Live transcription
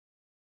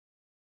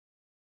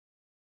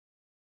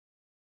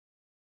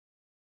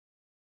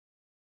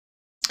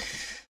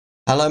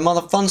Hello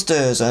Mother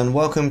Funsters and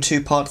welcome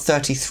to part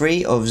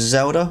 33 of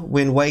Zelda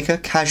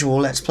Windwaker Casual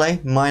Let's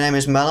Play. My name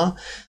is Mellar.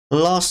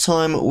 Last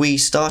time we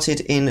started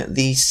in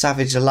the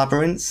Savage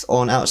Labyrinth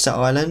on Outset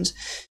Island,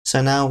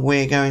 so now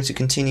we're going to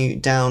continue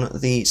down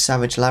the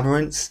Savage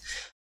Labyrinth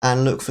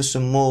and look for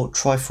some more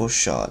Triforce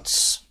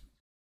shards.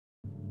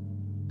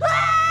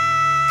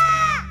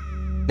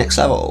 Next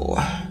level.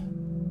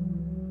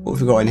 What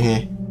have we got in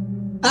here?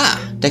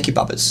 Ah, Decky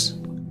Bubbers.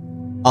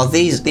 Oh,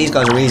 these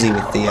guys are easy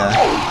with the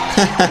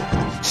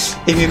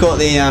if you've got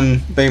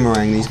the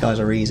boomerang, these guys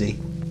are easy.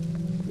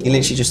 You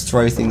literally just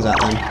throw things at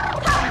them.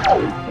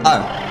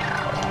 Oh.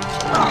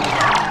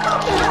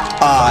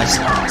 Ah,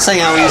 saying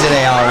how easy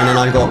they are, and then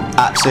I got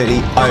absolutely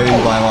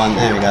owned by one.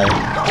 There we go.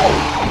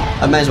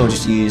 I may as well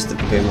just use the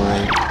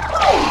boomerang.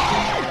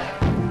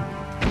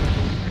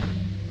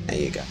 There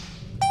you go.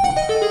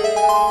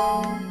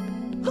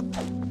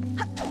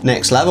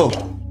 Next level.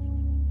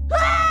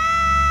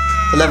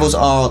 The levels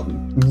are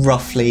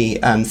roughly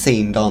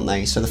themed, aren't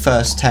they? So the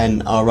first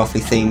 10 are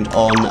roughly themed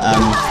on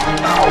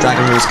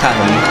Dragon Rule's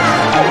Cavern,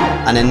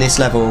 and then this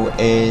level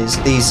is,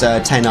 these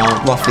 10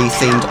 are roughly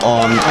themed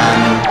on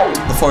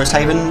the Forest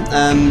Haven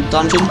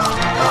dungeon.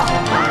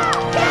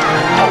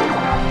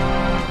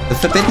 The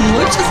Forbidden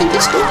Woods, I think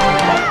it's called.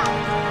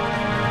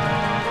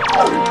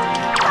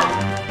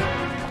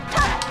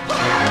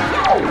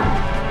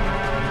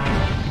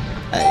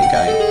 There you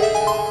go.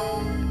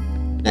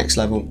 Next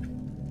level.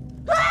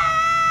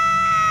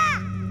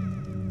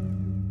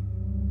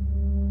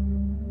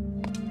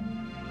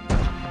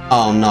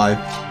 Oh no.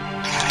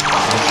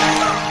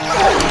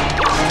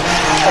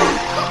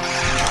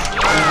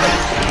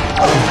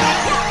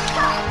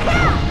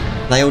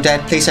 Are they all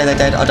dead? Please say they're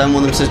dead. I don't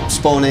want them to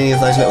spawn any of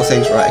those little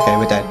things. Right, okay,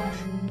 we're dead.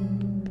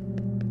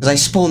 Because they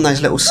spawn those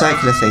little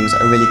circular things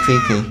that are really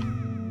creepy.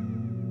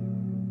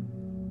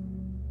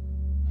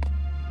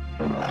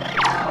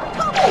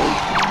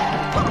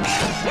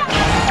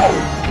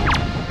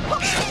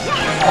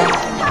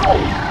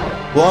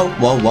 Whoa,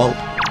 whoa, whoa.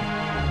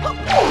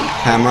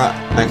 Camera.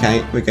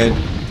 Okay, we're good.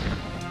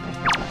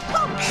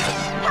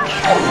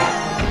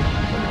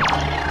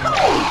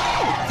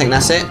 I think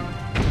that's it.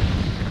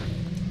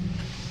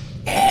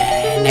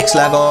 Yeah, next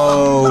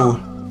level.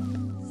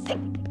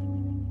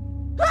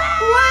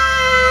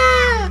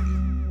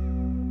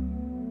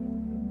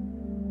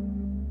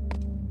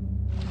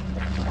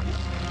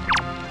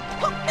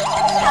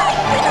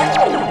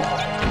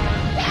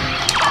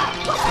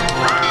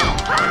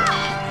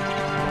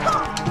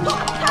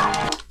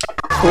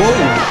 A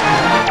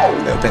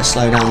little bit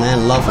slow down there,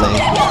 lovely.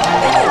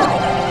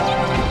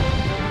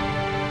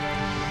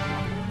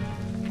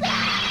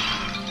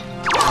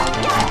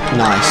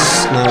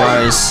 Nice, no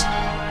worries.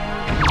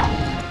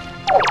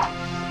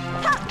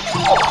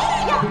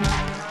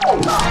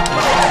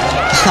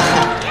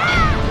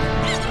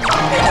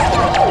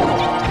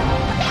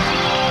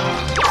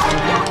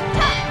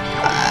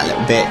 Ah,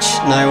 little bitch,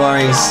 no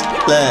worries.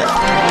 Look,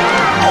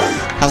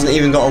 hasn't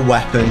even got a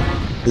weapon.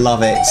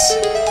 Love it.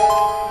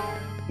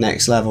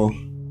 Next level.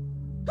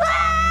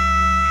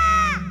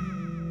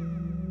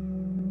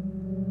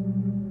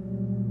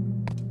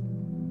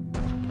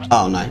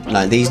 Oh no,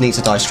 no, these need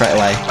to die straight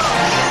away.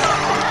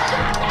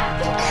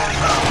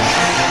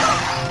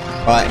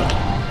 Right.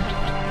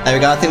 There we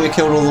go, I think we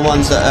killed all the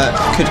ones that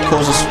could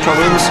cause us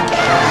problems.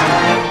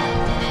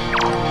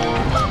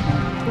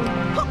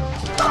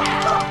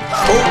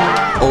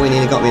 Oh, he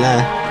nearly got me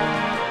there.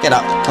 Get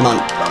up, come on.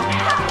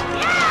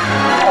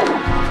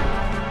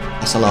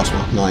 That's the last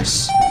one,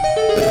 nice.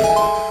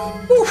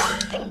 Whew.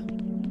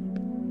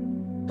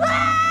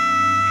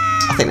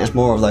 I think there's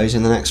more of those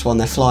in the next one.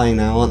 They're flying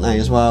now, aren't they,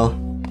 as well?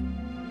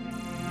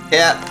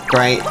 Yeah,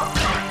 great.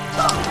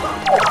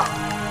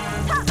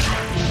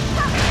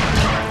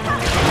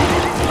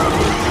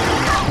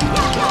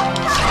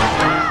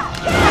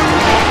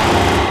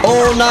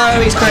 Oh no,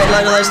 he's created a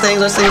load of those things.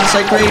 Those things are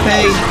so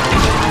creepy.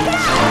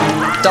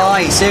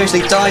 Die,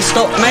 seriously, die.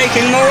 Stop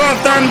making more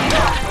of them.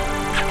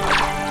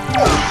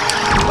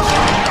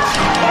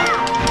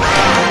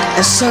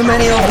 There's so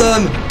many of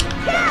them.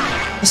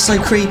 It's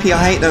so creepy,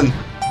 I hate them.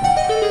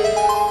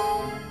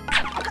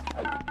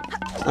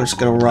 I'm just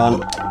gonna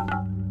run.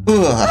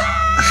 Ugh,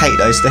 I hate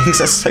those things,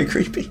 that's so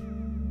creepy.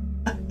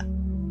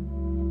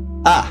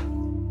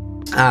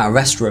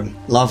 Restroom,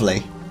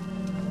 lovely.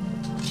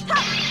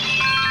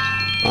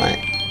 Right.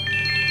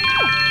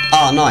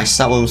 Oh, nice,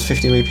 that one was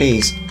 50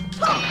 rupees.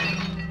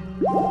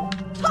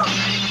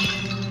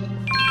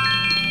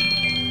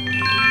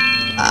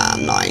 Ah,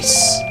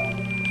 nice.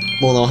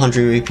 More than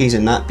 100 rupees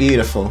in that,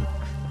 beautiful.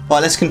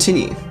 Right, let's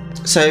continue.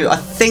 So, I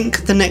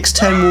think the next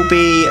 10 will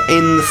be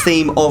in the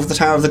theme of the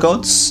Tower of the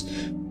Gods,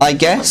 I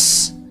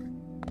guess.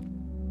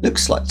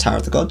 Looks like the Tower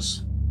of the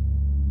Gods.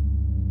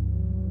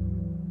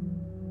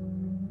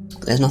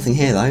 There's nothing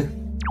here though.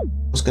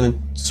 What's going to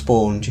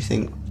spawn, do you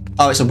think?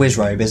 Oh, it's a whiz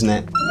robe, isn't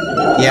it?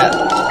 Yeah.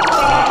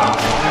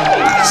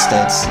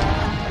 Bastards.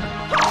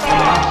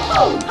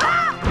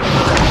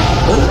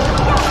 Ooh.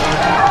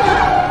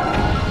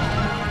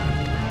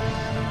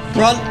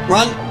 Run,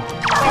 run.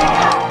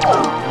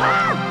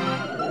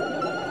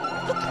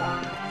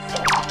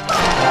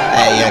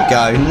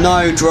 go.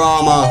 No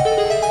drama.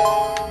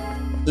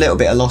 Little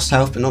bit of lost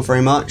health, but not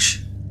very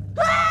much.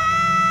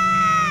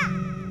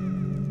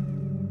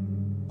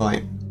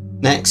 Right.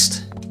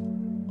 Next.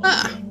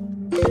 Ah.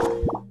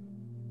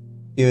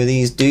 Few of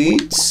these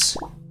dudes.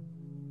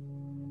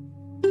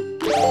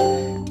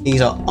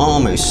 These are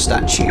Armos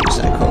statues,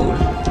 they're called.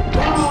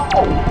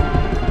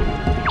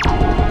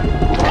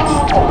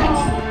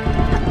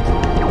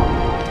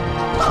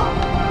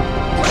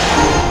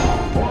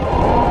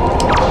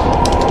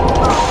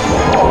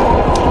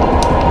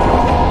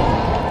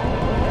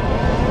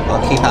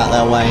 I'll keep out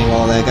their way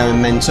while they're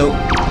going mental.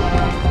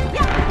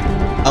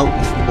 Oh,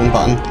 wrong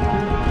button.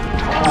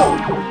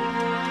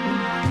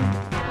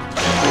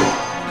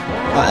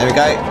 Right, there we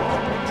go.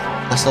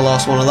 That's the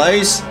last one of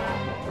those.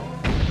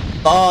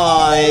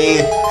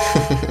 Bye!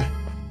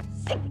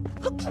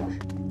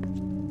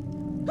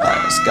 Right,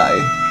 let's go.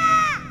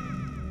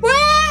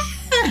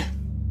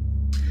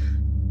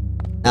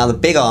 Now the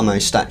big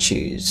Armos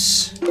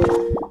statues.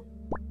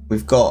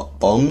 We've got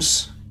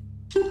bombs.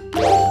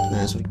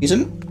 As we use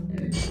them.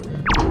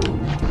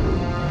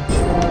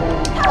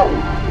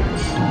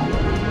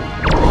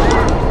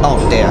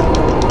 Oh dear.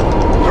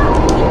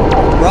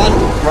 Run,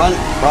 run,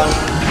 run.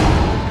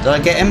 Did I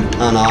get him?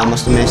 Oh no, I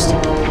must have missed.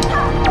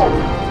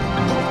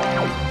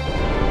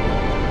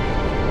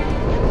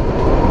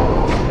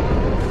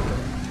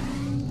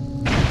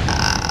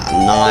 Ah,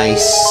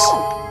 nice.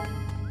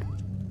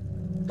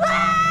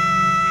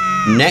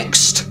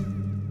 Next.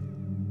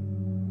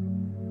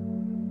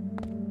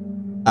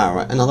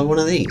 Alright, another one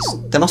of these.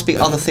 There must be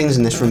other things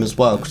in this room as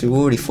well, because we've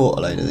already fought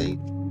a load of these.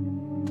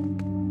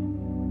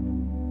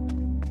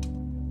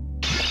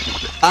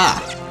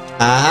 Ah!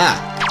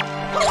 Aha!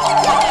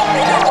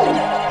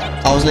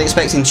 I wasn't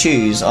expecting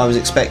chews, I was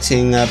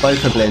expecting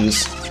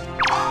bokoblins.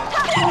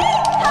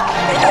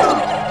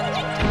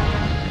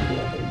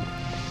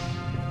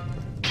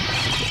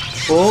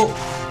 Oh!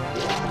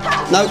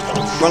 No!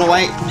 Run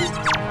away!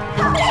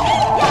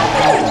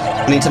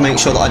 I need to make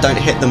sure that I don't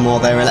hit them while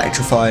they're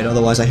electrified,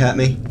 otherwise they hurt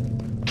me.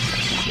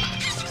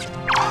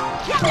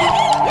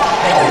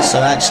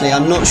 So actually,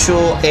 I'm not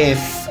sure if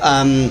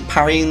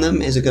parrying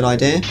them is a good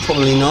idea.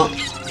 Probably not.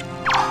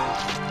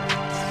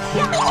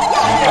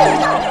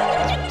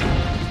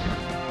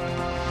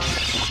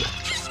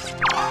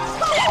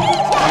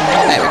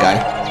 There we go.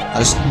 I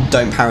just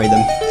don't parry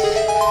them.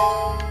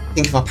 I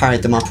think if I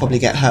parried them, I'd probably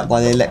get hurt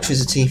by the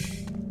electricity.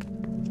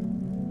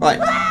 Right,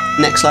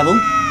 next level.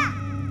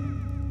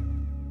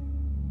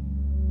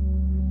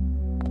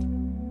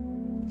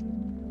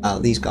 Oh,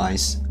 these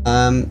guys.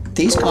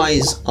 These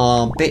guys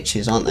are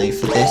bitches, aren't they,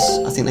 for this?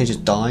 I think they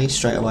just die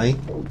straight away.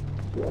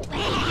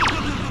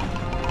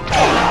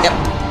 Yep.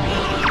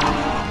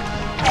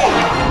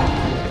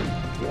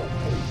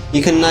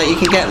 You can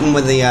get them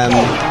with the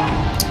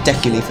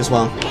Deku Leaf as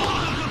well.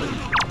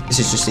 This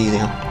is just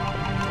easier.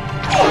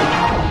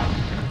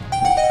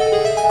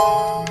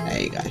 There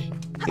you go.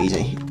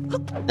 Easy.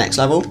 Next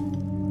level.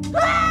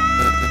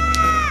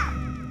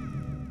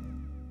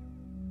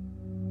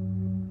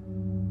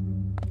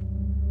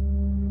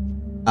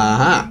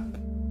 Aha!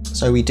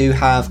 So we do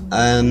have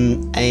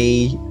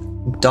a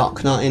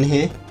Dark Nut in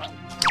here.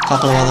 A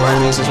couple of other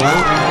enemies as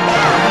well.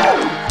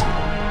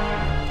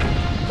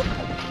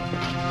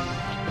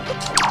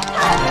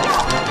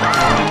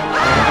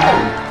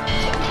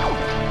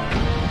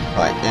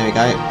 Right, there we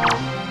go.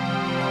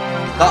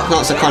 Dark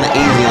Nuts are kind of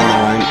easy on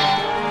their own.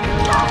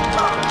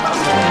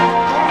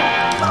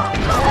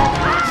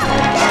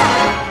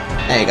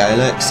 There you go,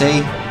 look,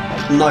 see?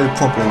 No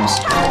problems.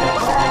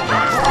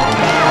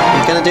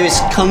 What you're gonna do is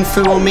come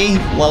through on me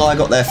while I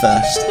got there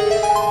first.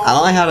 And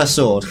I had a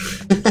sword.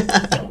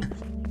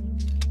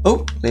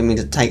 Oh, didn't mean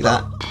to take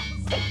that.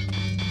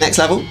 Next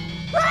level.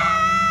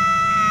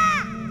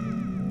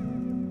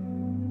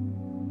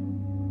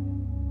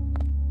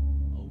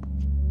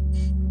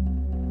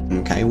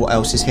 Okay, what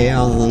else is here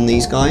other than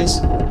these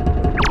guys?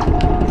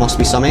 Must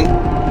be something.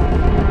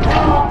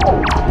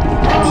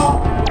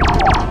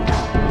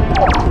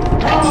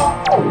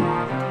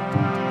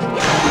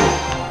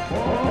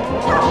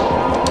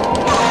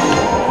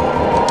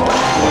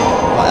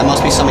 There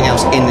must be something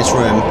else in this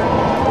room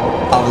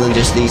other than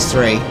just these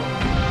three.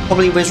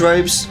 Probably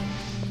Wizrobes.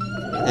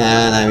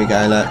 And there we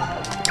go, look.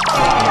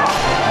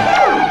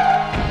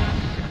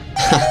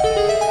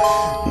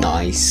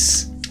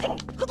 Nice.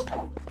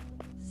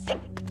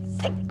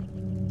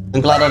 I'm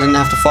glad I didn't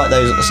have to fight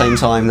those at the same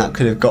time. That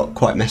could have got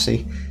quite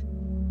messy.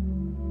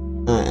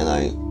 I don't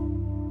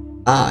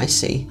know. Ah, I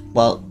see.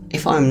 Well,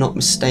 if I'm not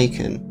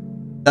mistaken,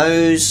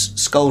 those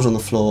skulls on the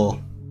floor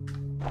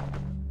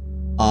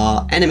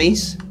are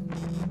enemies.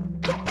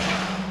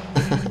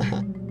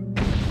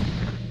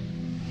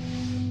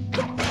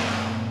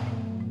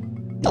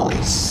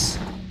 Nice.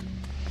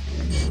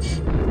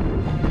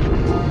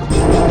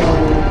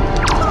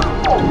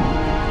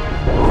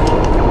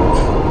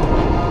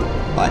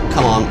 Right,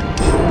 come on.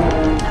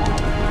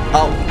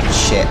 Oh,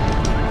 shit.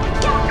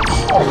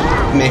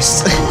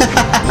 Miss.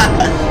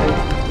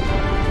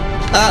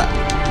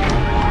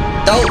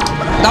 Don't!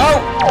 No!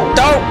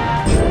 Don't!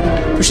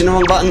 Pushing the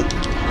wrong button.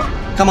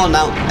 Come on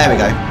now. There we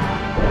go.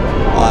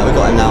 Alright, we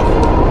got him now.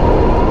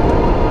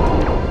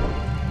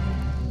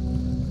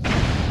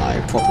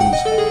 No problems.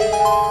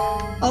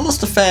 I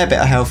lost a fair bit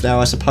of health there,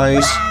 I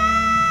suppose.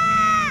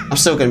 I'm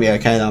still going to be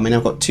okay though. I mean,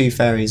 I've got 2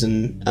 fairies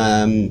and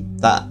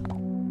that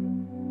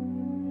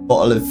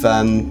bottle of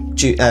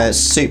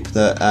soup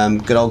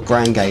that good old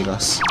Gran gave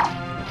us.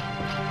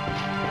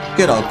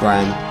 Good old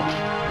Gran.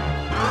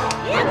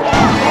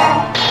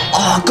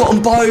 Oh, I got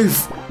them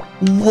both!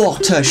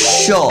 What a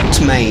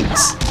shot, mate!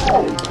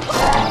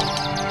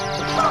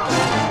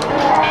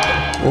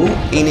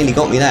 Oh, he nearly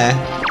got me there.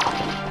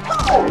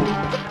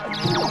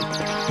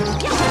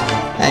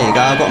 There you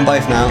go, I've got them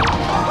both now.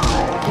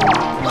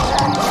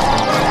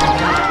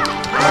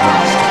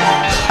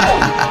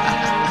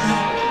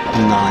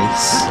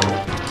 Nice.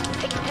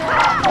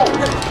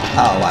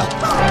 Oh, wow.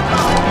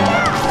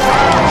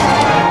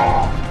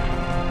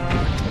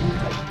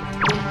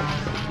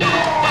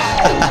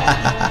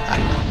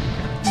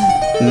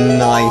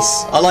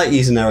 Nice. I like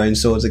using their own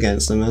swords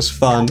against them. It's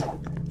fun.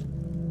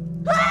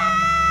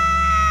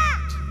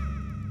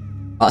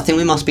 I think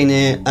we must be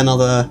near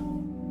another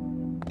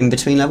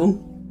in-between level.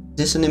 Is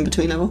this an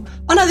in-between level?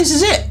 Oh no, this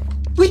is it!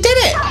 We did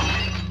it!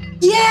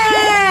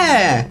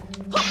 Yeah!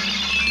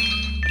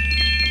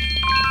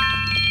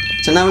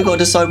 So now we've got to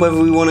decide whether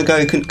we want to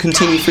go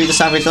continue through the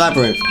Savage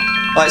Labyrinth.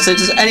 Right, so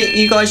does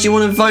you guys, do you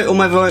want to vote on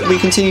whether we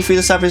continue through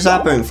the Savage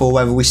Labyrinth or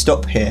whether we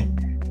stop here?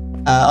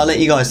 I'll let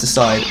you guys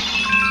decide.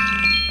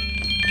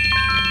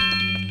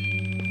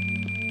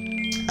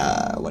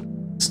 What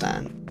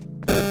stand?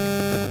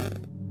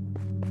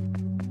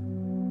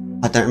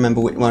 I don't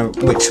remember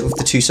which of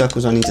the 2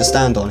 circles I need to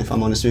stand on, if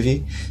I'm honest with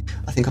you.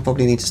 I think I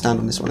probably need to stand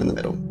on this one in the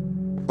middle.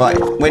 Right,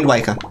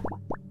 Windwaker.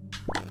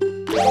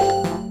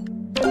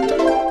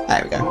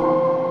 There we go.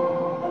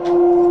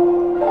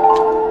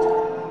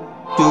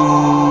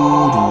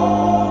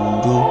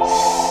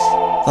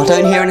 If I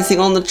don't hear anything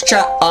on the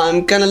chat,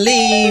 I'm gonna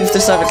leave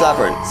the Savage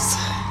Labyrinth.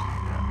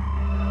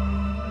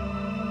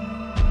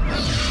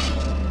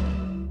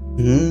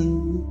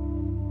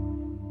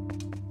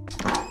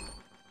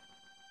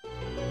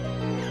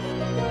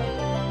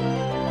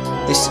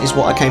 This is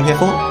what I came here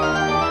for.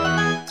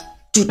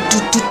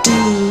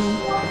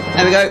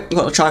 There we go, we've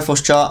got the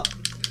Triforce chart.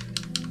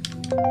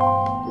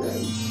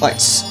 Right,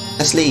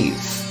 let's leave.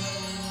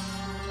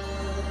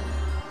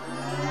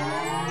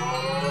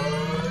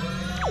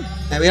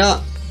 There we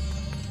are.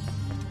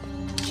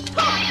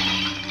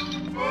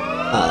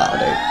 Oh, that'll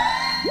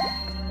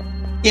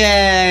do.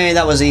 Yay,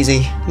 that was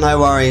easy. No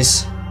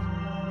worries.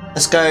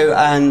 Let's go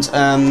and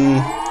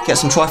get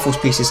some Triforce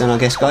pieces then, I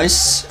guess,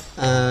 guys.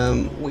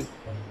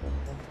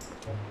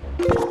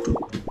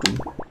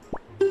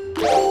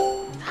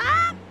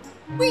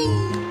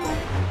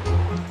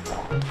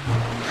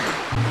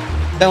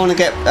 Don't want to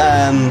get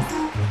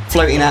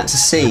floating out to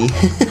sea.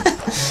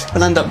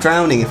 We'll end up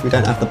drowning if we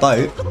don't have the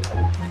boat.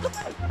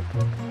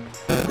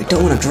 We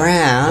don't want to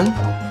drown.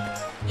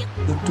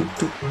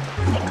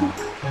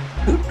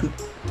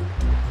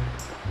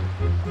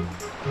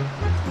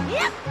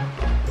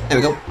 There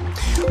we go.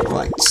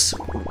 Right.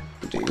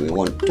 Do we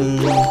want...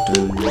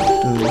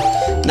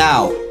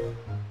 Now,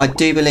 I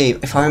do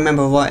believe, if I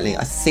remember rightly,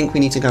 I think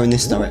we need to go in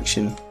this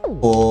direction.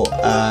 Or,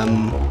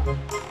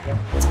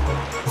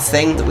 the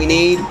thing that we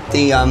need,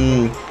 the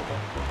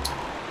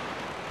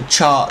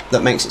chart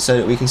that makes it so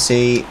that we can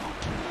see...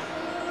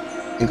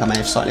 I think I may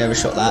have slightly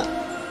overshot that.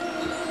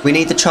 We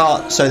need the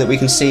chart so that we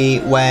can see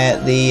where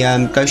the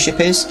ghost ship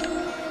is.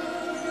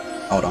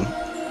 Hold on.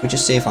 Let me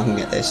just see if I can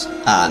get this.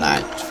 Ah,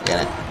 no.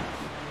 Forget it.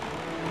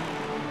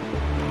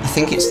 I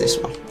think it's this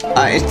one.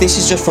 This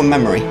is just from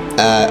memory.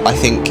 I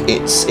think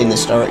it's in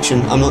this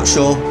direction. I'm not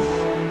sure.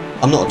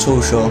 I'm not at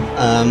all sure.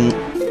 I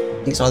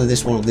think it's either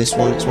this one or this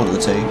one. It's one of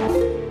the 2.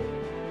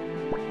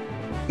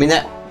 I mean,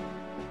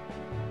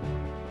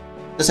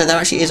 so there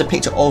actually is a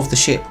picture of the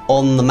ship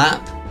on the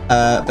map,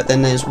 but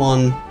then there's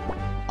one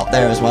up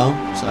there as well.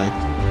 So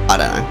I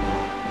don't know.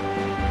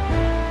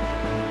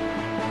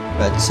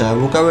 But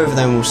we'll go over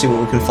there and we'll see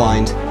what we can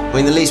find. I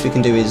mean, the least we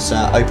can do is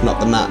open up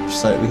the map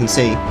so that we can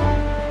see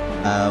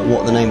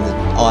what the name of the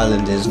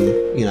island is, and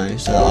you know,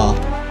 so that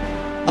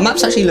our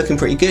map's actually looking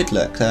pretty good.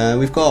 Look,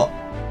 we've got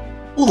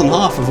more than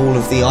half of all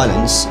of the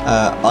islands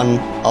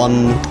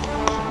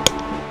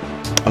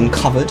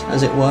uncovered,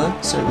 as it were,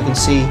 so we can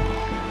see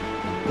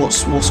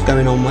what's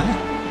going on where.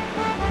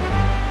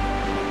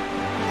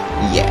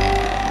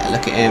 Yeah,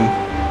 look at him,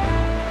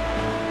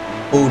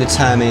 all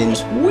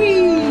determined.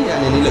 Whee!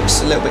 And then he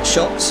looks a little bit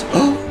shocked.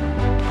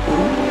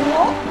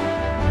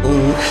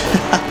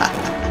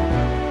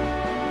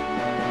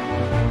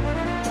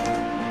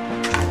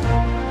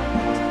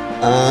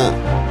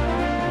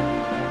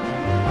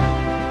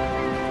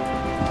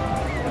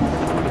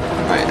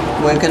 Right,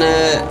 we're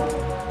gonna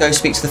go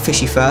speak to the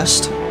fishy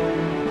first,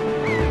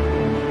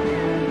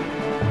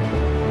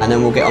 and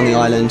then we'll get on the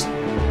island.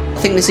 I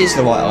think this is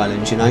the right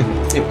island, you know.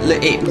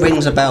 It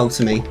rings a bell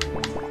to me.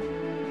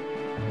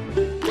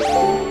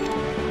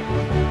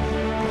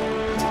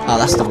 Oh,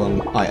 that's the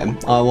wrong item.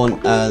 I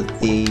want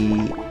the...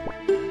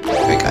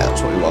 Okay,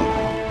 that's what we want.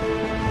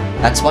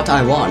 That's what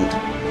I want.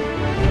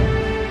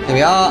 Here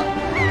we are.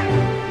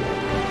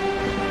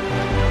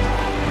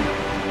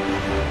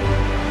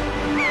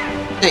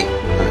 Hey,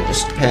 let me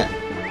just hit.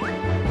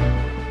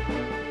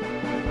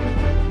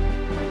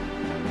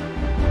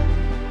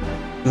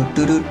 Do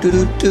do do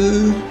do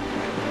do.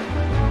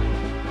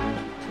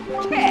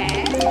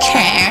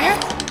 Care.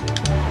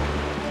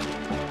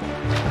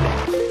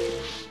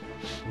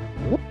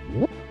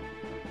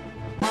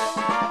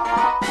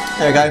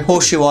 There we go,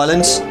 Horseshoe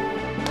Islands.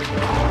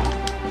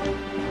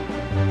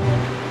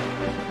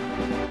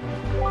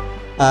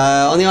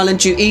 On the island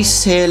due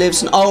east here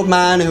lives an old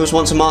man who was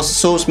once a master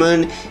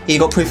swordsman. He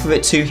got proof of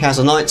it too, he has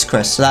a knight's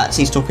crest. So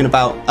he's talking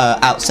about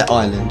Outset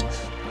Island.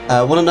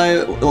 Want to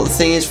know what the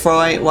thing is,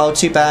 Fry? Well,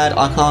 too bad,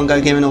 I can't go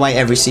giving away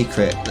every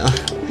secret.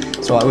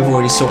 It's alright, we've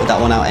already sorted that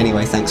one out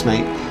anyway, thanks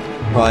mate.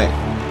 Right.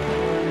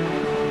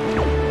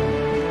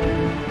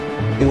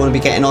 We want to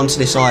be getting onto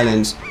this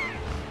island.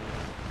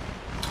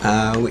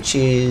 Which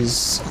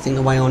is, I think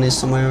the way on is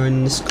somewhere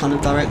in this kind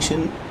of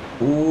direction.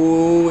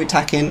 Ooh,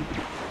 attacking.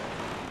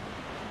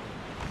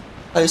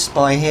 Close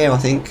by here, I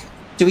think.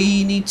 Do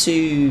we need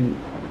to...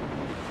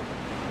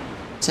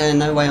 Is there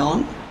no way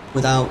on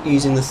without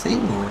using the thing,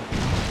 or...?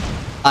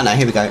 Oh no,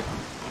 here we go.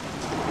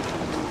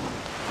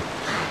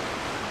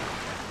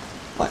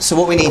 Right, so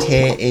what we need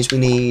here is we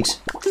need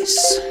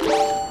this.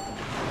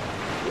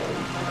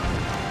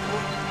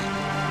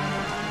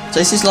 So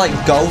this is like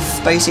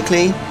golf,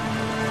 basically.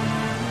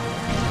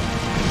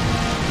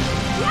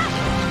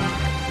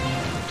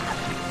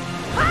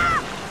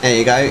 There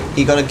you go.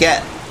 You got to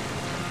get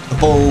the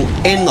ball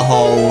in the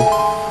hole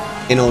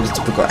in order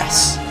to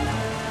progress.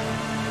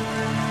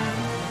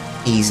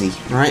 Easy,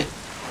 right?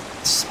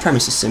 This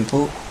premise is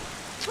simple.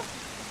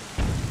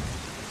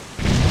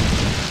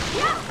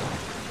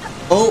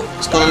 Oh,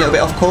 it's gone a little bit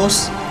off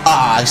course.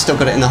 Ah, I still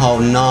got it in the hole.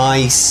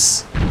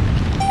 Nice.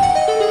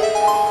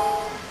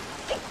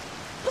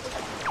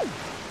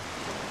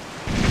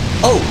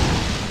 Oh!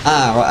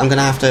 Ah, right, I'm going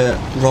to have to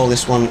roll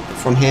this one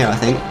from here, I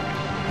think.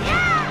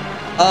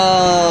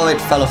 Oh, it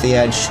fell off the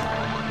edge.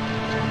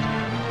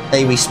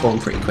 They respawn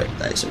pretty quick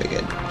though, so we're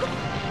good.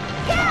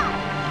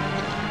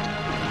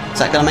 Is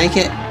that going to make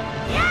it?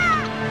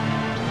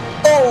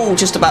 Oh,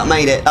 just about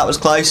made it. That was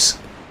close.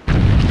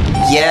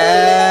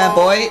 Yeah,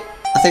 boy.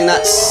 I think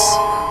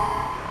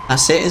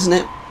that's it, isn't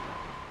it?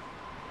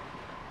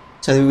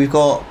 So we've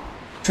got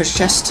treasure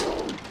chest.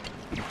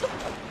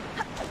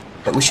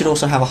 But we should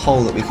also have a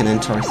hole that we can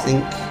enter, I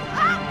think.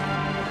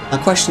 My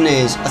question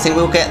is, I think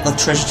we'll get the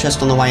treasure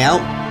chest on the way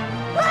out.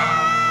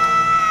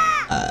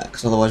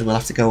 Because otherwise we'll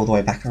have to go all the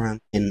way back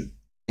around in,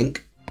 I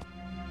think.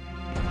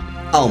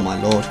 Oh my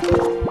lord.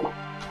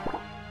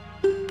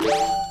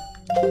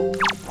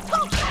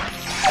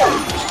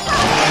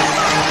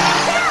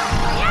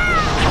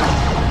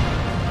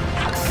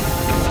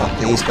 Fuck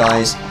these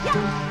guys.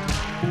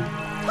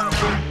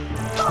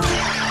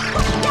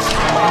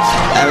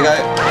 There we go.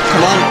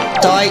 Come on,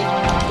 die.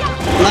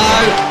 No.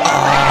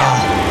 Ah.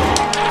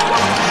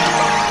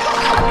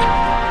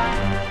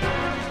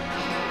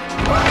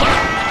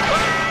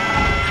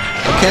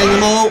 Killing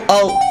them all.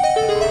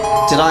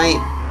 Oh, did I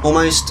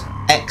almost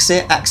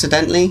exit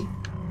accidentally?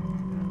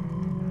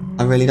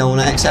 I really don't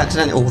want to exit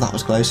accidentally. Oh, that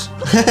was close.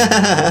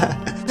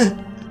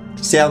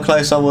 See how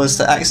close I was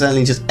to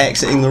accidentally just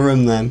exiting the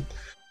room then?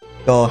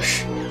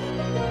 Gosh.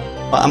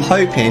 But I'm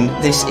hoping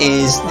this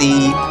is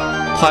the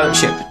pirate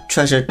ship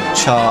treasure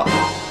chart.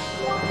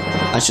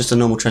 That's just a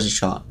normal treasure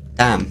chart.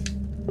 Damn.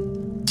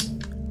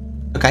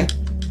 Okay.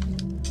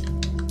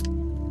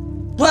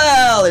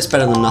 Well, it's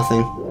better than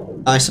nothing,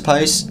 I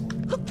suppose.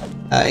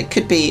 It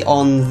could be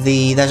on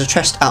the... There's a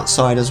chest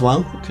outside as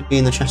well. It could be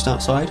in the chest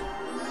outside.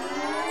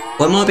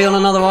 Or it might be on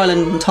another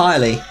island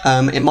entirely.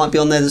 It might be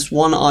on there. There's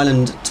one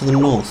island to the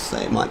north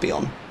that it might be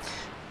on.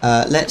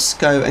 Let's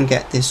go and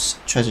get this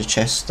treasure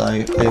chest,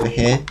 though, over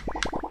here.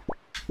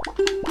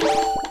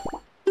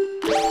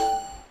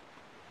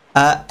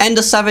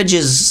 Ender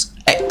Savages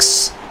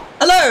X.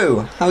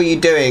 Hello! How are you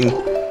doing?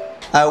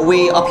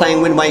 We are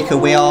playing Wind Waker.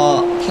 We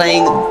are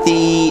playing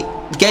the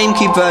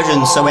GameCube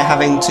version, so we're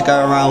having to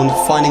go around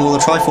finding all the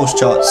Triforce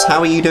charts. How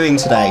are you doing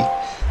today?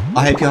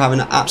 I hope you're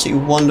having an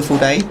absolutely wonderful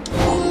day.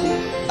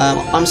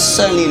 I'm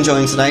certainly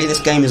enjoying today.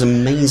 This game is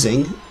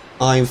amazing.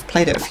 I've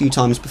played it a few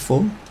times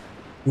before.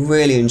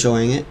 Really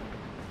enjoying it.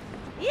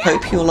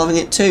 Hope you're loving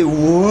it too.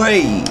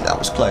 Whee! That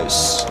was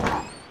close.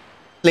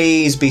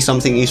 Please be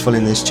something useful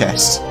in this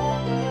chest.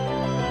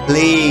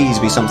 Please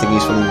be something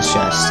useful in this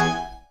chest.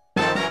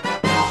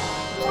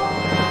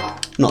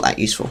 Not that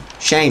useful.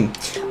 Shame.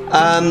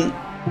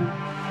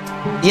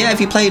 Yeah, have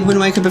you played Wind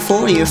Waker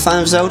before? Are you a fan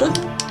of Zelda?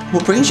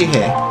 What brings you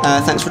here?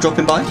 Thanks for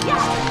dropping by.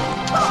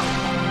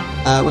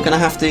 We're going to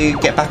have to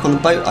get back on the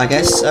boat, I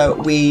guess.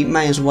 We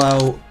may as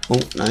well... Oh,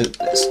 no.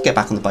 Let's get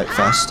back on the boat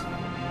first.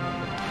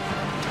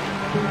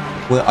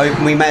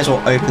 We may as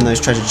well open those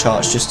treasure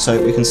charts just so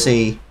we can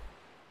see...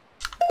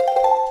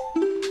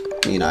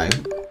 You know...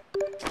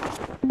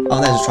 Oh,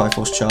 there's a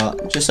Triforce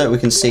chart, just so we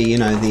can see, you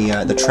know,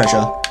 the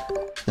treasure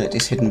that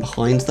is hidden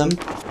behind them.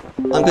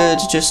 I'm good,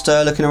 just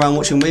looking around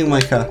watching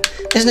Windwaker.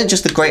 Isn't it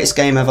just the greatest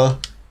game ever?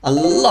 I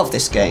love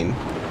this game.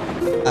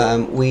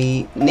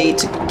 We need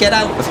to get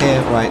out of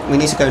here. Right, we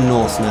need to go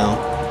north now.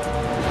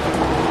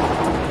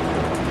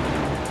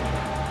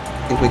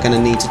 I think we're going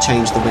to need to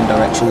change the wind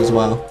direction as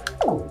well.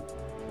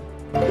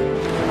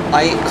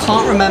 I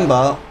can't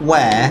remember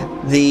where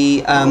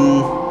the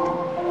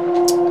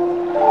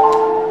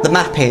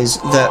map is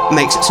that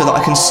makes it so that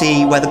I can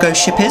see where the ghost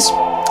ship is.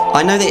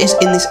 I know that it's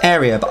in this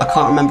area, but I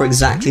can't remember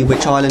exactly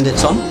which island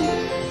it's on.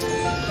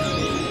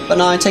 But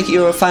no, I take it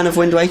you're a fan of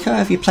Wind Waker.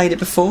 Have you played it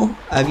before?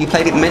 Have you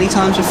played it many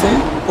times before?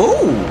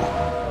 Ooh!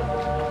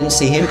 Didn't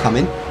see him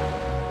coming.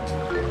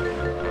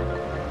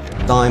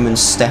 Diamond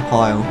Step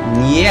Isle.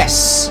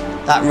 Yes!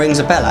 That rings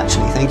a bell,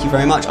 actually. Thank you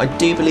very much. I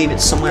do believe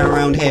it's somewhere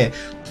around here.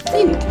 I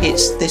think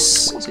it's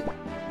this... Is it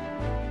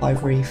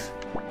Five Reef?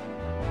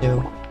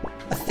 No.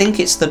 I think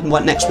it's the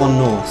next one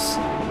north.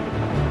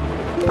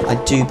 I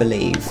do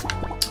believe.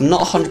 I'm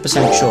not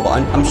 100% sure, but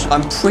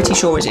I'm pretty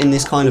sure it's in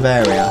this kind of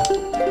area.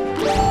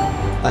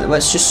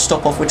 Let's just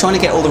stop off. We're trying to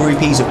get all the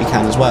rupees that we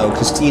can as well,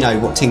 because you know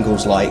what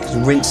Tingle's like,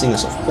 rinsing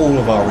us off all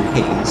of our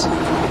rupees.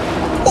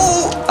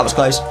 Oh, that was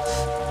close.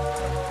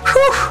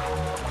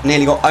 Whew.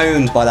 Nearly got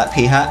owned by that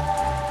P-hat.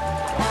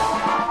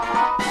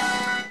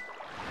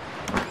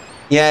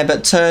 Yeah,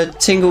 but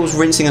Tingle's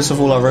rinsing us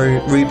of all our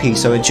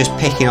rupees, so we're just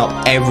picking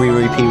up every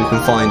rupee we can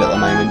find at the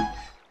moment.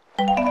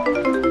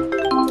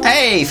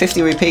 Hey,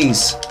 50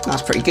 rupees.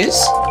 That's pretty good.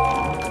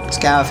 Let's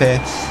get out of here.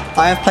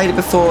 I have played it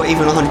before,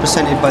 even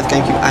 100%ed both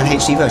GameCube and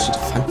HD versions.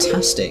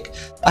 Fantastic.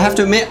 I have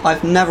to admit,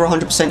 I've never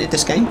 100%ed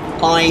this game.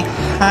 I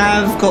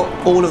have got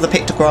all of the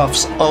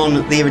pictographs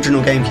on the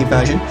original GameCube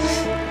version,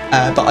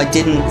 but I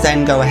didn't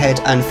then go ahead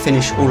and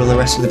finish all of the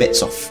rest of the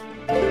bits off.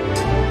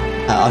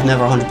 I've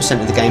never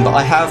 100%ed the game, but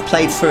I have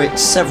played through it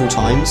several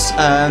times.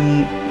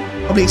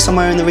 Probably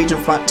somewhere in the region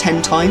of about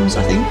 10 times,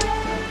 I think.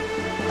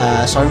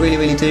 So I really,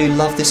 really do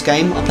love this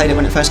game. I played it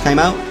when it first came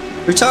out.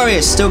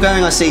 Rutarius, still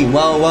going, I see.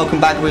 Well, welcome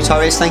back,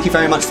 Rutarius. Thank you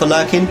very much for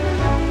lurking.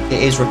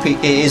 It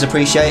is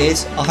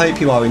appreciated. I hope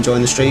you are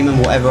enjoying the stream and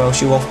whatever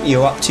else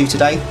you're up to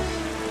today.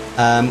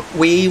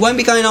 We won't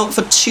be going out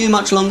for too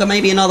much longer,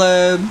 maybe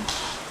another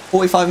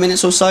 45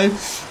 minutes or so.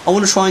 I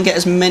want to try and get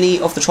as many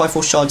of the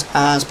Triforce shards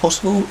as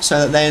possible,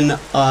 so that then,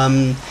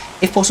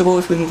 if possible,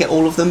 if we can get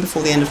all of them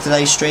before the end of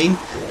today's stream,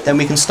 then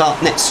we can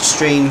start next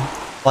stream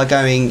by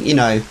going, you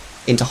know,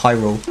 into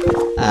Hyrule.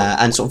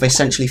 And sort of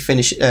essentially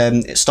finish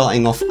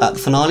starting off at the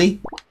finale,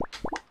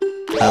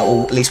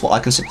 or at least what I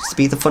consider to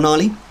be the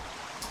finale.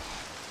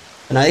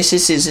 And this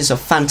is a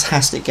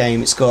fantastic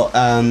game. It's got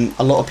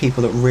a lot of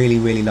people that really,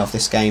 really love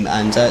this game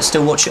and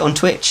still watch it on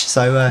Twitch.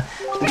 So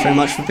thanks very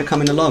much for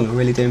coming along. I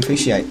really do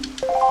appreciate.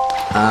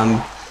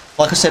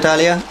 Like I said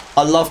earlier,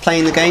 I love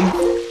playing the game.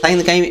 Playing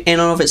the game in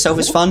and of itself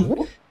is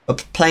fun,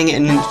 but playing it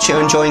and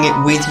enjoying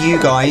it with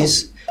you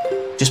guys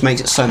just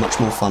makes it so much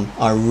more fun.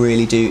 I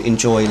really do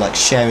enjoy like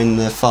sharing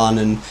the fun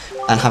and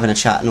having a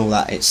chat and all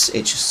that. It's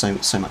just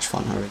so much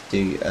fun. I really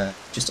do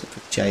just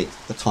appreciate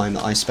the time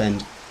that I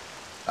spend,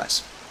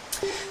 guys.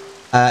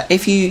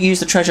 If you use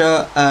the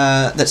treasure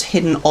that's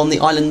hidden on the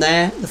island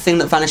there, the thing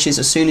that vanishes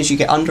as soon as you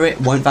get under it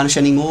won't vanish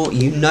anymore.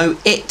 You know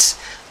it.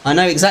 I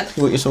know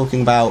exactly what you're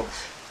talking about.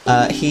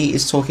 He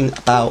is talking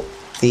about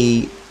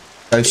the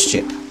ghost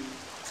ship.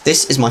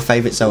 This is my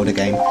favourite Zelda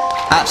game.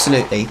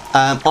 Absolutely.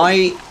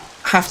 I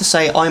have to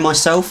say I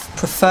myself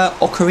prefer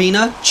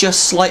Ocarina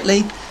just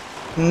slightly,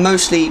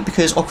 mostly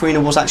because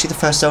Ocarina was actually the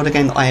first Zelda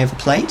game that I ever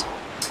played,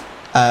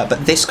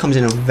 but this comes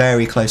in a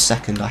very close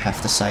second. I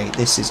have to say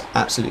this is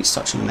absolutely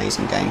such an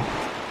amazing game,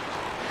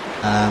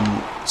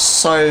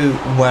 so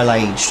well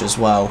aged as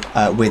well,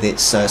 with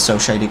its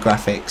cel-shaded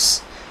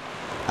graphics.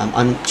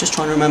 I'm just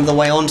trying to remember the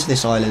way onto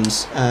this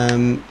island.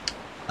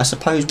 I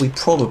suppose we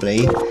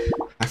probably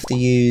have to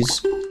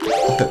use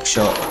a hook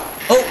shot.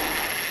 Oh!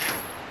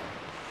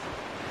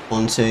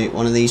 Onto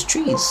one of these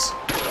trees.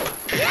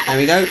 There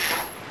we go.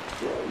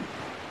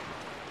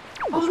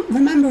 I don't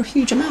remember a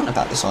huge amount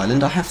about this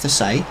island, I have to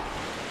say.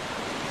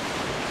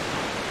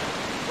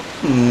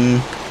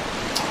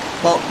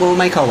 Well, we'll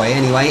make our way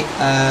anyway.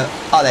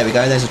 Oh, there we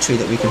go. There's a tree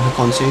that we can hook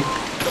onto.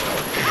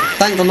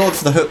 Thank the Lord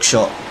for the hook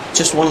shot.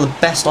 Just one of the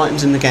best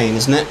items in the game,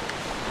 isn't it?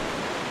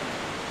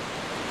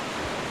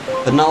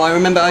 But no, I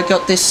remember I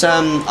got this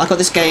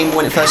game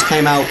when it first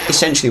came out,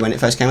 essentially when it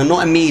first came out,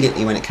 not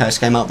immediately when it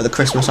first came out, but the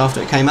Christmas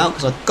after it came out,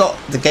 because I got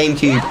the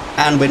GameCube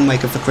and Wind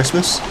Waker for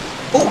Christmas.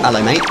 Oh,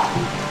 hello mate.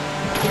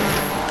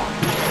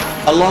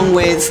 Along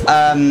with,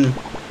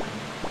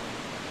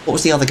 what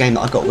was the other game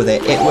that I got with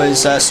it? It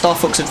was Star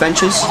Fox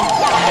Adventures,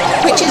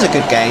 which is a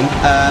good game.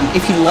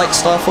 If you like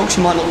Star Fox,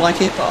 you might not like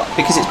it, but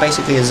because it's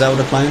basically a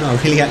Zelda clone,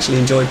 I really actually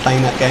enjoyed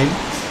playing that game.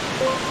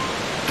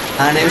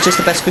 And it was just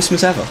the best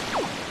Christmas ever.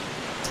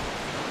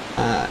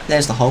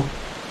 There's the hole.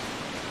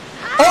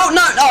 Oh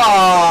no!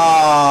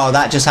 Oh,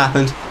 that just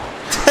happened.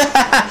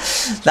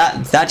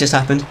 that just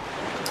happened.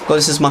 God,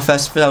 this is my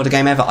first Zelda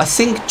game ever. I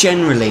think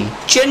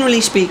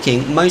generally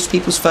speaking, most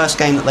people's first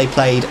game that they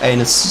played in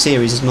a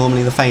series is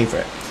normally the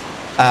favourite.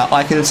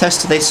 I can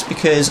attest to this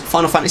because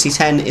Final Fantasy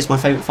X is my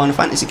favourite Final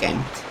Fantasy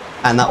game,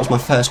 and that was my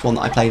first one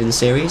that I played in the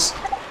series.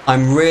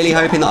 I'm really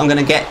hoping that I'm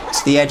going to get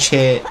to the edge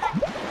here.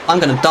 I'm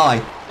going to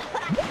die.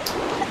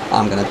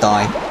 I'm going to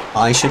die.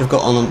 I should have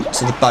got on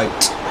to the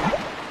boat.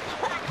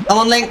 Come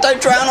on, Link,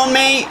 don't drown on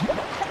me!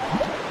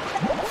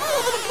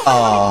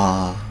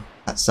 Oh,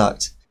 that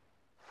sucked.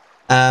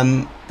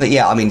 But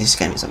yeah, I mean, this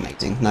game is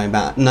amazing.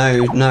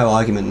 No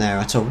argument there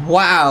at all.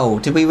 Wow,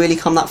 did we really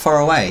come that far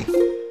away?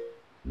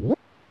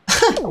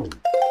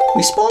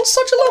 We spawned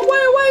such a long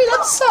way away,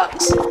 that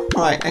sucks.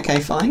 Right,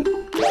 okay, fine.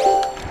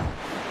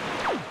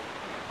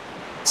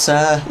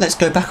 So, let's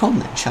go back on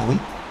then, shall we?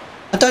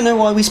 I don't know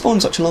why we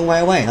spawned such a long way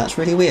away, that's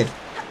really weird.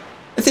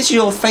 If this is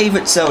your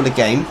favourite Zelda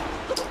game,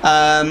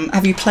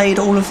 have you played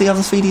all of the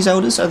other 3D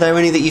Zeldas? Are there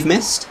any that you've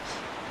missed?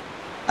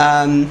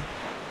 I've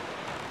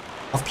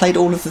played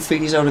all of the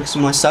 3D Zeldas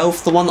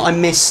myself. The one that I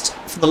missed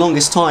for the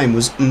longest time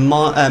was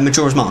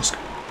Majora's Mask.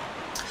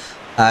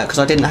 Because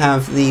I didn't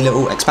have the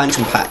little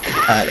expansion pack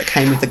that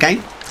came with the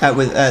game.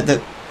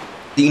 That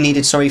you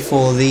needed, sorry,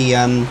 for the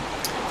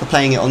for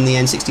playing it on the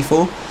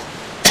N64.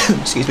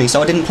 Excuse me.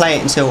 So I didn't play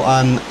it until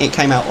it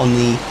came out on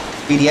the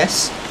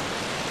 3DS.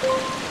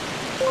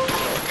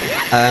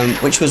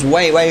 Which was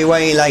way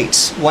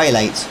late. Way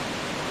late.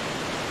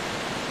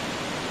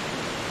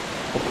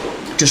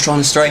 Just trying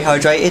to stay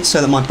hydrated so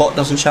that my bot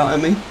doesn't shout at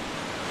me.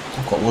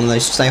 I've got one of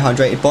those stay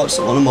hydrated bots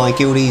that one of my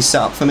guildies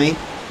set up for me.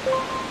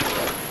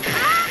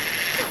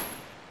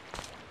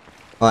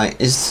 Right,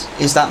 is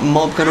that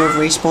mob going to have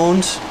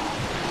respawned?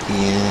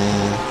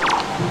 Yeah.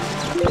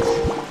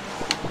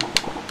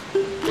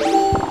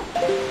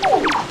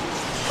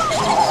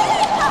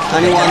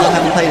 Only one I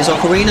haven't played is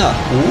Ocarina.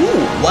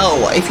 Ooh,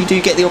 well, if you do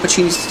get the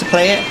opportunity to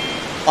play it,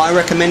 I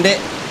recommend it.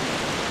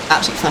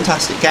 Absolutely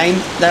fantastic game.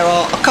 There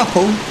are a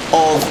couple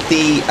of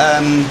the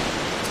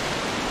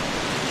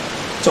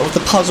sort of the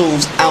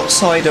puzzles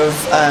outside of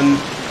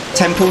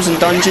temples and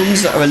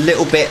dungeons that are a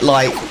little bit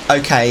like,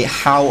 okay,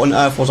 how on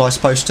earth was I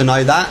supposed to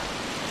know that?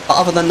 But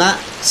other than that,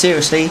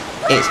 seriously,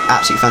 it's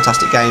absolutely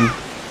fantastic game.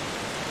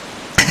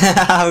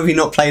 How have you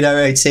not played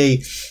OOT? I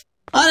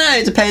don't know,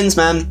 it depends,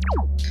 man.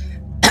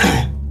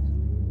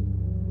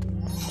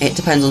 It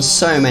depends on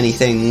so many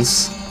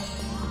things.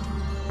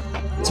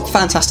 It's a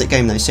fantastic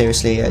game though,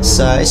 seriously. It's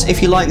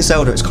if you like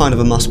Zelda, it's kind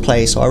of a must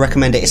play, so I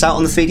recommend it. It's out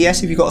on the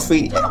 3DS. If you've got a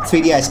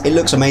 3DS, it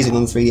looks amazing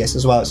on the 3DS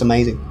as well. It's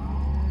amazing.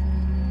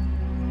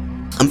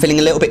 I'm feeling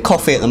a little bit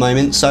coffee at the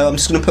moment, so I'm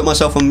just going to put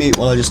myself on mute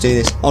while I just do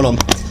this. Hold on.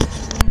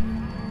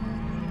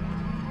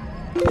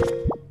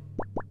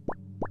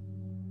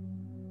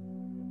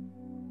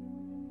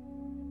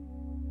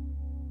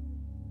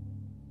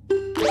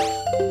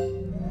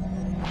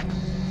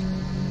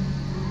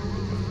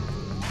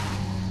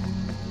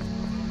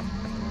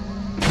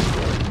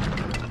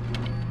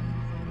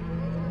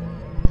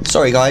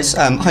 Sorry guys,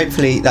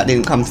 hopefully that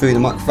didn't come through the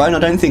microphone. I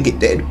don't think it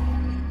did.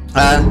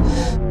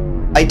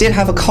 I did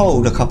have a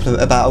cold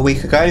about a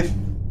week ago.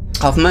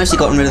 I've mostly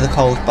gotten rid of the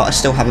cold, but I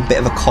still have a bit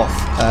of a cough.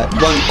 It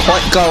won't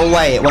quite go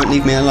away, it won't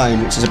leave me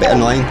alone, which is a bit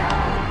annoying.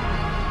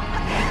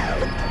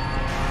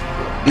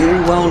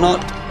 You will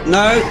not...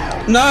 No!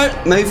 No!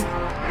 Move!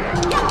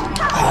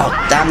 Oh,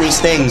 damn these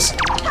things.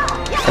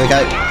 There we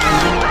go.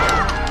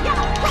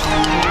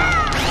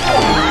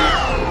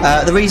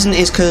 The reason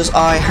is because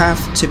I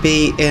have to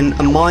be in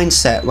a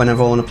mindset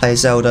whenever I want to play a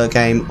Zelda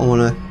game. I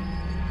want to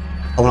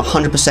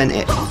 100%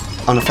 it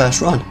on the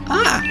first run.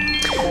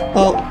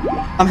 Well,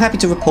 I'm happy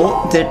to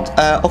report that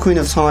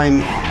Ocarina of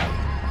Time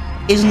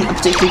isn't a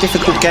particularly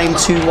difficult game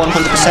to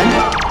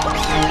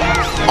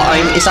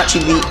 100%. It's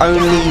actually the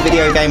only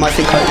video game I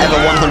think I've ever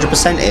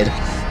 100%ed.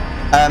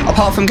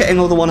 Apart from getting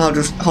all the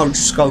 100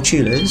 Skull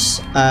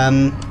Tulas,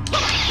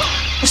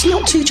 it's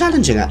not too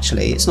challenging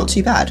actually. It's not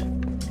too bad.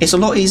 It's a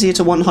lot easier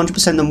to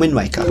 100% than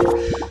Windwaker,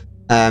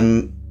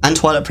 and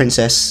Twilight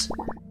Princess,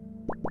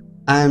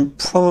 and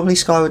probably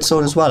Skyward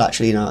Sword as well,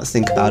 actually, now that I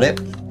think about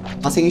it.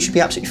 I think you should be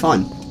absolutely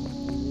fine.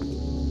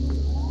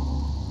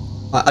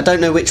 I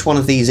don't know which one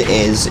of these it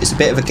is. It's a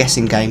bit of a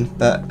guessing game,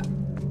 but...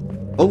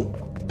 Oh!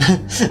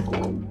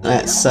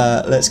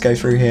 Let's go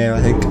through here,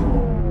 I think.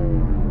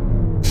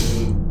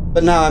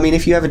 But no, I mean,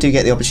 if you ever do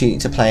get the opportunity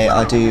to play it,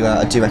 I do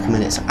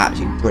recommend it. It's an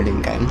absolutely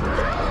brilliant game.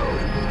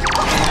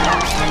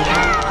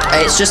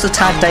 It's just a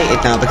tad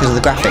dated now because of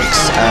the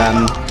graphics,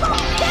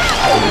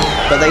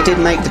 but they did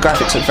make the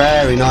graphics look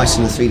very nice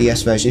in the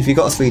 3DS version. If you've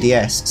got a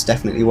 3DS, it's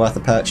definitely worth a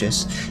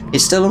purchase.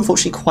 It's still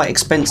unfortunately quite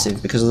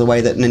expensive because of the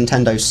way that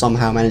Nintendo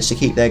somehow managed to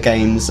keep their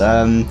games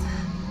at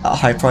a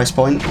high price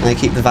point, and they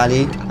keep the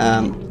value.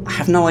 I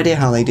have no idea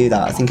how they do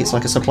that. I think it's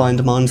like a supply and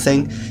demand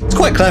thing. It's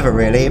quite clever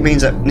really. It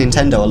means that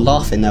Nintendo are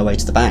laughing their way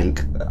to the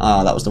bank.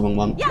 Ah, that was the wrong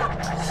one.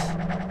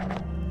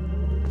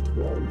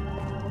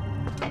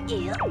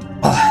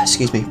 Oh,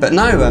 excuse me, but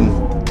no,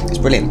 it's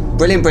brilliant,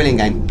 brilliant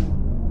game.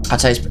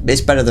 I'd say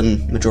it's better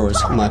than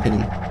Majora's in my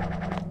opinion.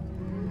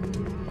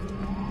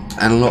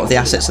 and a lot of the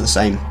assets are the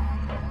same.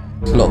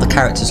 A lot of the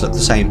characters look the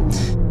same.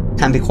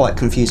 Can be quite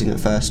confusing at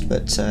first,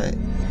 but just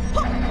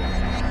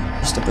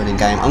a brilliant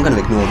game. I'm going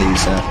to ignore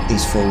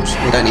these fools.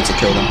 We don't need to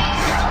kill them.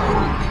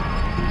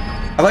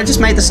 Have I just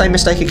made the same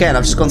mistake again?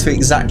 I've just gone through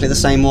exactly the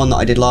same one that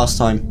I did last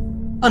time.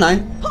 Oh no,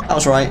 that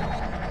was right.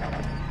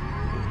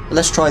 But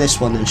let's try this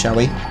one then, shall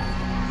we?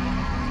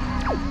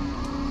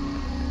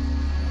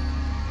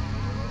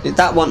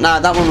 That one, nah,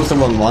 that one was the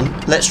wrong one.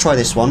 Let's try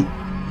this one.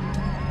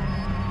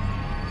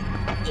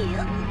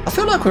 I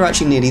feel like we're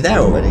actually nearly there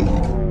already.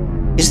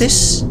 Is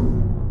this...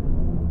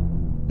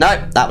 No,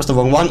 that was the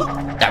wrong one.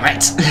 Damn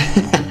it.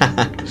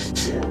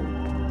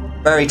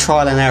 Very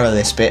trial and error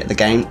this bit of the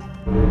game.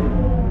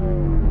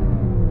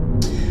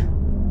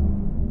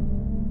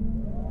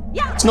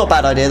 It's not a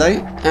bad idea though.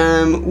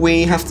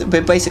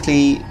 We're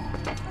basically...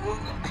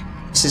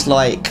 This is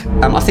like...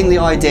 I think the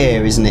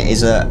idea, isn't it, is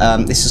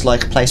this is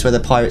like a place where the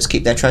pirates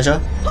keep their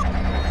treasure.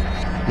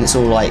 And it's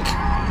all like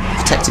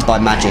protected by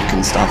magic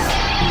and stuff.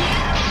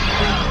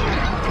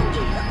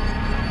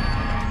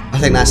 I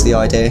think that's the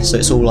idea, so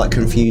it's all like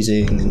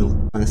confusing and all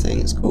that kind of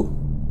thing. It's cool.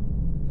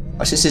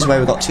 Right, so this is where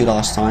we got to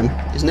last time,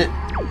 isn't it?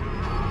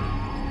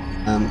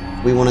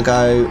 We want to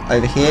go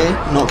over here,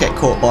 not get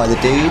caught by the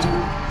dude.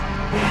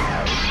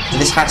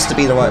 This has to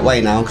be the right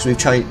way now because we've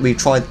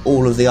tried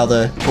all of the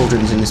other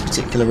cauldrons in this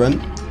particular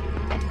run.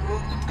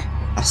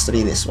 Has to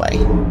be this way.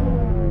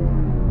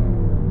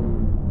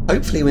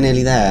 Hopefully we're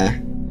nearly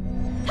there.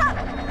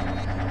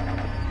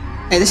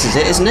 Hey, this is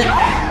it, isn't it?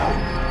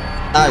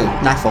 Oh,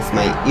 naff off,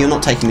 mate. You're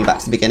not taking me back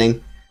to the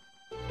beginning.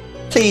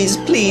 Please,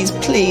 please,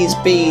 please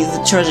be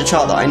the treasure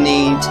chart that I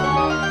need.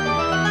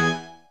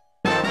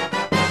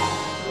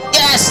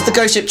 Yes! The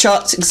ghost ship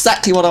chart's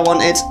exactly what I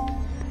wanted.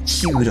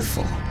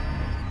 Beautiful.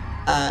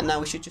 Now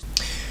we should just...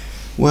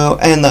 Well,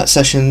 end that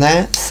session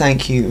there.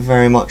 Thank you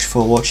very much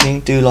for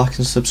watching. Do like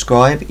and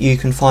subscribe. You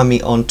can find me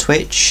on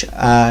Twitch.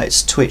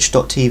 It's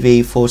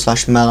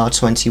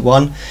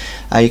twitch.tv/Mellar21.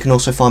 You can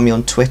also find me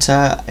on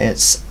Twitter.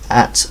 It's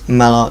at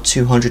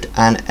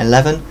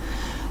Mellar211.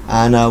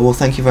 And well,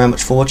 thank you very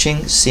much for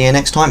watching. See you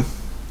next time.